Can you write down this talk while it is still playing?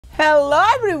Hello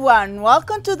everyone,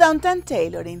 welcome to Downtown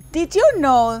Tailoring. Did you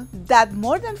know that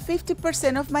more than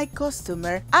 50% of my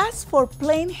customers ask for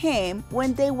plain hem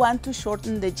when they want to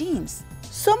shorten the jeans?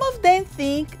 Some of them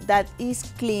think that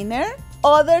is cleaner,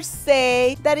 others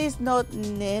say that is not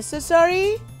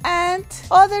necessary, and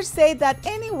others say that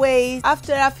anyways,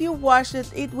 after a few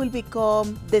washes it will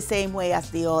become the same way as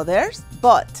the others.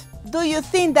 But do you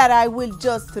think that I will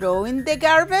just throw in the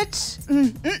garbage?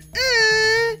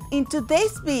 In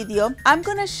today's video, I'm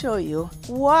gonna show you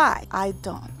why I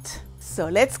don't. So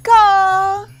let's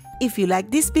go! If you like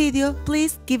this video,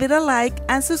 please give it a like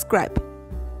and subscribe.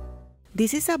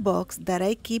 This is a box that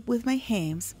I keep with my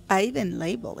hems. I even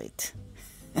label it.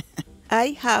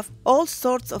 I have all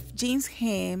sorts of jeans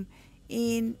hem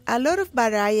in a lot of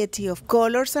variety of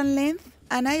colors and length,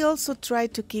 and I also try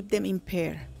to keep them in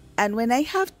pair. And when I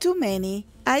have too many,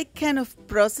 I kind of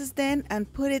process them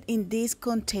and put it in this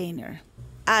container.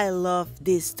 I love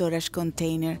this storage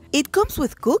container. It comes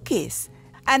with cookies,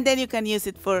 and then you can use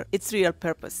it for its real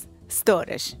purpose,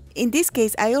 storage. In this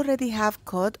case, I already have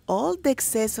cut all the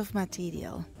excess of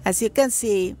material. As you can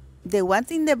see, the one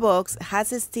in the box has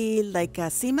still like a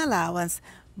seam allowance,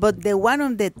 but the one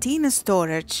on the tin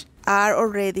storage are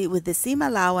already with the seam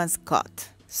allowance cut.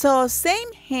 So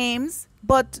same hems,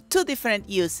 but two different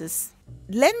uses.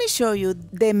 Let me show you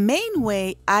the main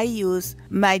way I use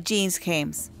my jeans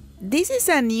hems. This is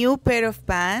a new pair of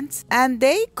pants and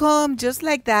they come just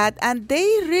like that and they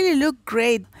really look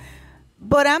great.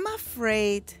 But I'm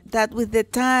afraid that with the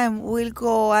time will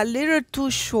go a little too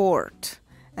short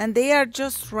and they are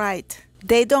just right.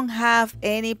 They don't have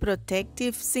any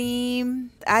protective seam.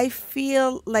 I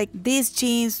feel like these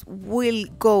jeans will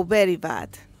go very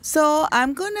bad. So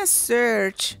I'm gonna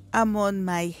search among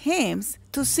my hems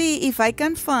to see if I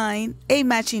can find a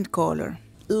matching color.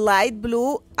 Light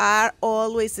blue are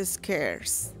always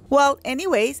scarce. Well,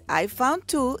 anyways, I found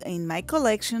two in my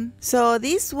collection. So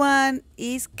this one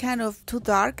is kind of too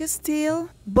dark still,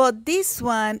 but this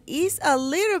one is a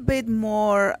little bit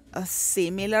more a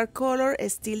similar color.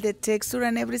 Still the texture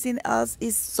and everything else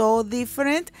is so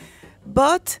different,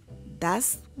 but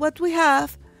that's what we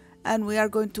have and we are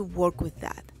going to work with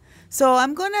that. So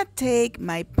I'm gonna take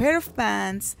my pair of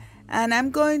pants and I'm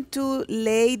going to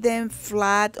lay them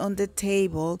flat on the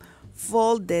table,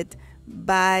 folded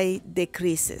by the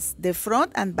creases, the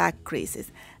front and back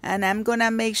creases. And I'm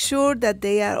gonna make sure that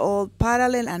they are all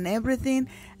parallel and everything.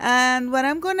 And what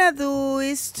I'm gonna do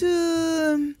is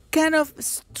to kind of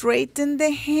straighten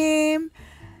the hem.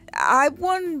 I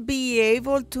won't be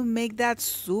able to make that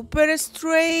super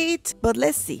straight, but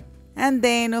let's see. And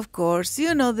then, of course,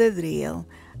 you know the drill.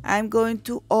 I'm going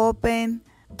to open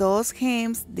those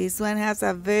hems. This one has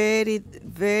a very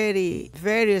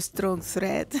strong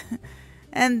thread.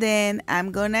 And then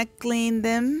I'm gonna clean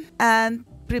them and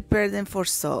prepare them for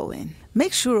sewing.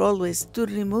 Make sure always to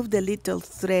remove the little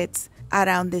threads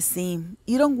around the seam.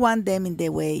 You don't want them in the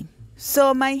way.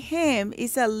 So my hem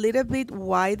is a little bit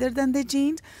wider than the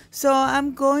jeans, so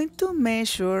I'm going to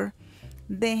measure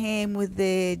the hem with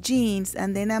the jeans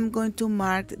and then I'm going to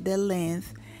mark the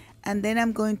length and then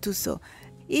I'm going to sew.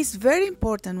 It's very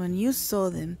important when you sew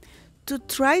them to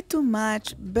try to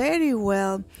match very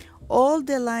well all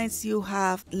the lines you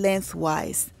have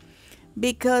lengthwise,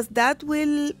 because that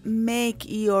will make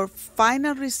your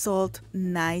final result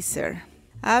nicer.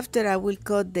 After I will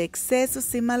cut the excess of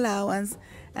seam allowance,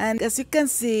 and as you can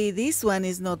see, this one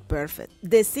is not perfect.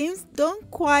 The seams don't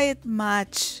quite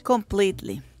match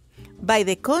completely. By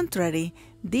the contrary,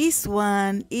 this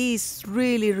one is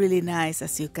really nice,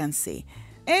 as you can see.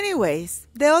 Anyways,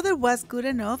 the other was good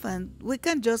enough and we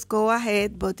can just go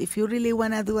ahead, but if you really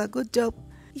want to do a good job,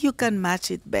 you can match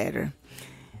it better.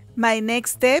 My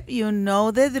next step, you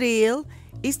know the drill,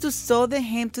 is to sew the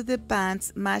hem to the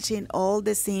pants, matching all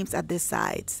the seams at the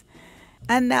sides.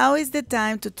 And now is the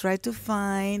time to try to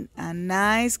find a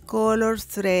nice color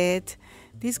thread.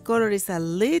 This color is a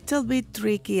little bit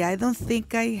tricky. I don't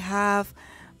think I have,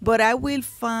 but I will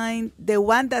find the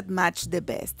one that matches the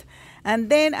best. And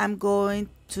then I'm going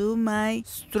to my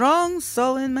strong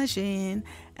sewing machine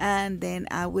and then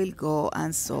I will go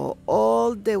and sew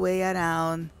all the way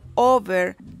around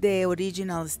over the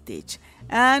original stitch.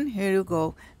 And here you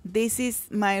go. This is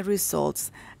my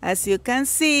results. As you can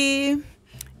see,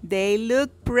 they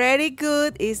look pretty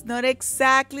good. It's not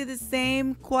exactly the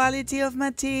same quality of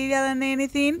material and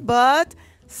anything, but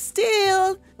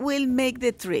still will make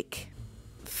the trick.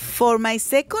 For my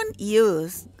second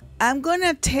use, I'm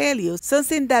gonna tell you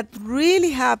something that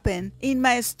really happened in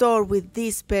my store with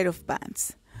this pair of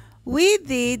pants. We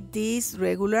did this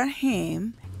regular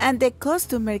hem and the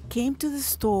customer came to the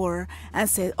store and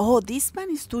said, oh, this pant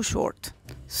is too short.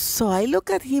 So I look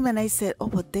at him and I said, oh,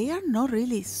 but they are not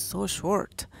really so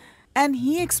short. And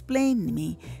he explained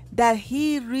me that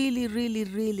he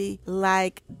really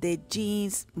liked the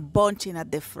jeans bunching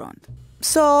at the front.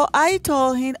 So I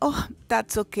told him, oh,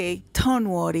 that's okay, don't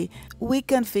worry, we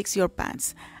can fix your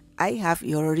pants. I have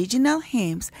your original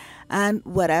hems, and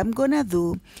what I'm gonna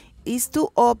do is to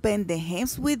open the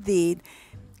hems we did.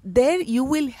 There you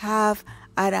will have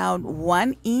around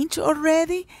 1 inch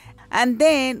already, and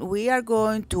then we are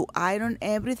going to iron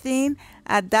everything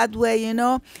at that way, you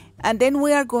know, and then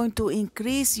we are going to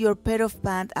increase your pair of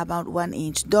pants about 1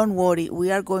 inch. Don't worry,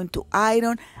 we are going to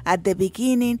iron. At the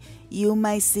beginning you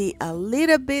might see a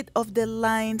little bit of the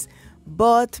lines,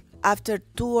 but after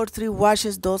 2 or 3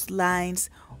 washes those lines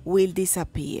will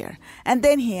disappear. And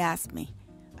then he asked me,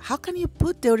 how can you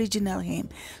put the original hem?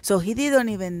 So he didn't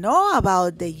even know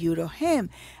about the Eurohem.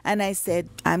 And I said,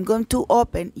 I'm going to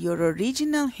open your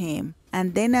original hem,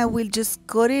 and then I will just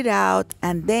cut it out,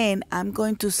 and then I'm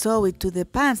going to sew it to the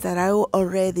pants that are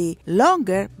already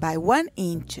longer by 1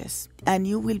 inch, and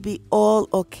you will be all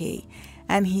okay.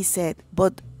 And he said,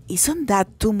 but isn't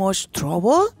that too much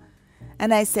trouble?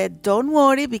 And I said, don't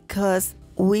worry, because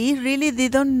we really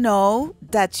didn't know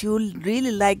that you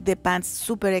really like the pants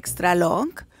super extra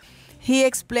long. He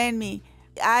explained me,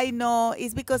 I know,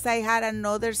 it's because I had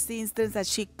another instance that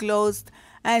she closed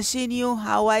and she knew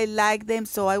how I like them,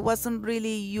 so I wasn't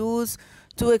really used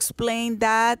to explain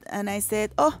that. And I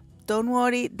said, oh, don't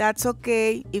worry, that's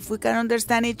okay. If we can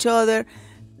understand each other,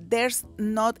 there's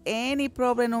not any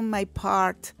problem on my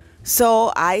part.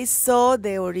 So I saw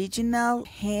the original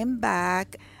hem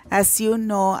back. As you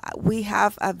know, we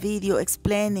have a video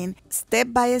explaining step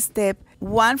by step,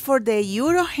 one for the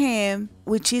Eurohem,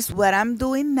 which is what I'm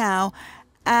doing now,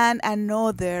 and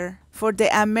another for the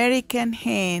American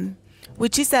hem,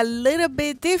 which is a little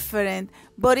bit different,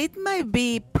 but it might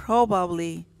be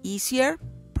probably easier,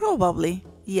 probably,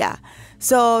 yeah.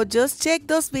 So just check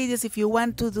those videos if you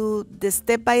want to do the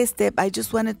step by step. I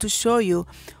just wanted to show you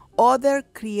other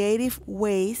creative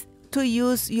ways to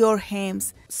use your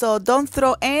hems, so don't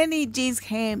throw any jeans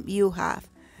hem you have.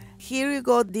 Here you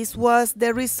go. This was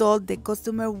the result. The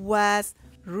customer was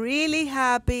really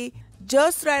happy.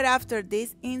 Just right after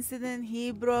this incident,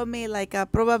 he brought me like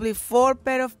probably 4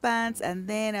 pair of pants, and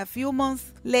then a few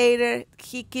months later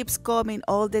he keeps coming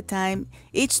all the time,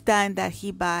 each time that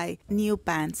he buy new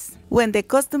pants. When the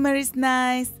customer is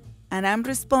nice and I'm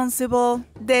responsible,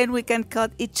 then we can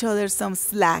cut each other some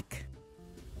slack.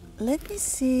 Let me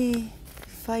see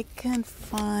if I can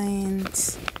find,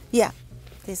 yeah,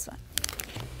 this one.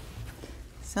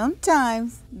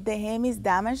 Sometimes the hem is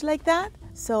damaged like that,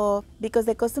 so because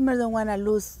the customer don't want to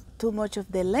lose too much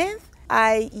of the length,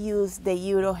 I use the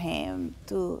Eurohem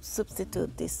to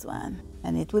substitute this one,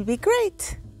 and it will be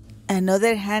great.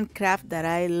 Another handcraft that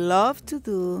I love to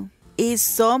do is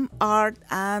some art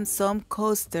and some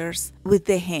coasters with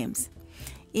the hems.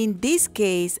 In this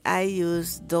case, I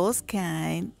use those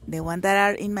kind, the ones that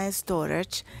are in my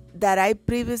storage, that I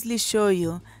previously showed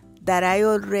you, that I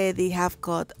already have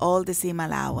cut all the seam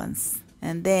allowance.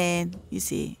 And then, you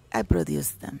see, I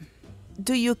produce them.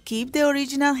 Do you keep the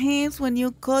original hems when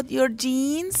you cut your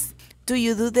jeans? Do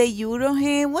you do the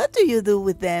Eurohem? What do you do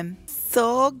with them?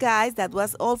 So guys, that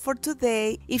was all for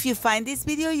today. If you find this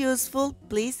video useful,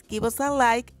 please give us a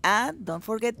like, and don't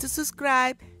forget to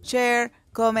subscribe, share,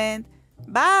 comment.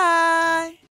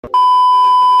 Bye!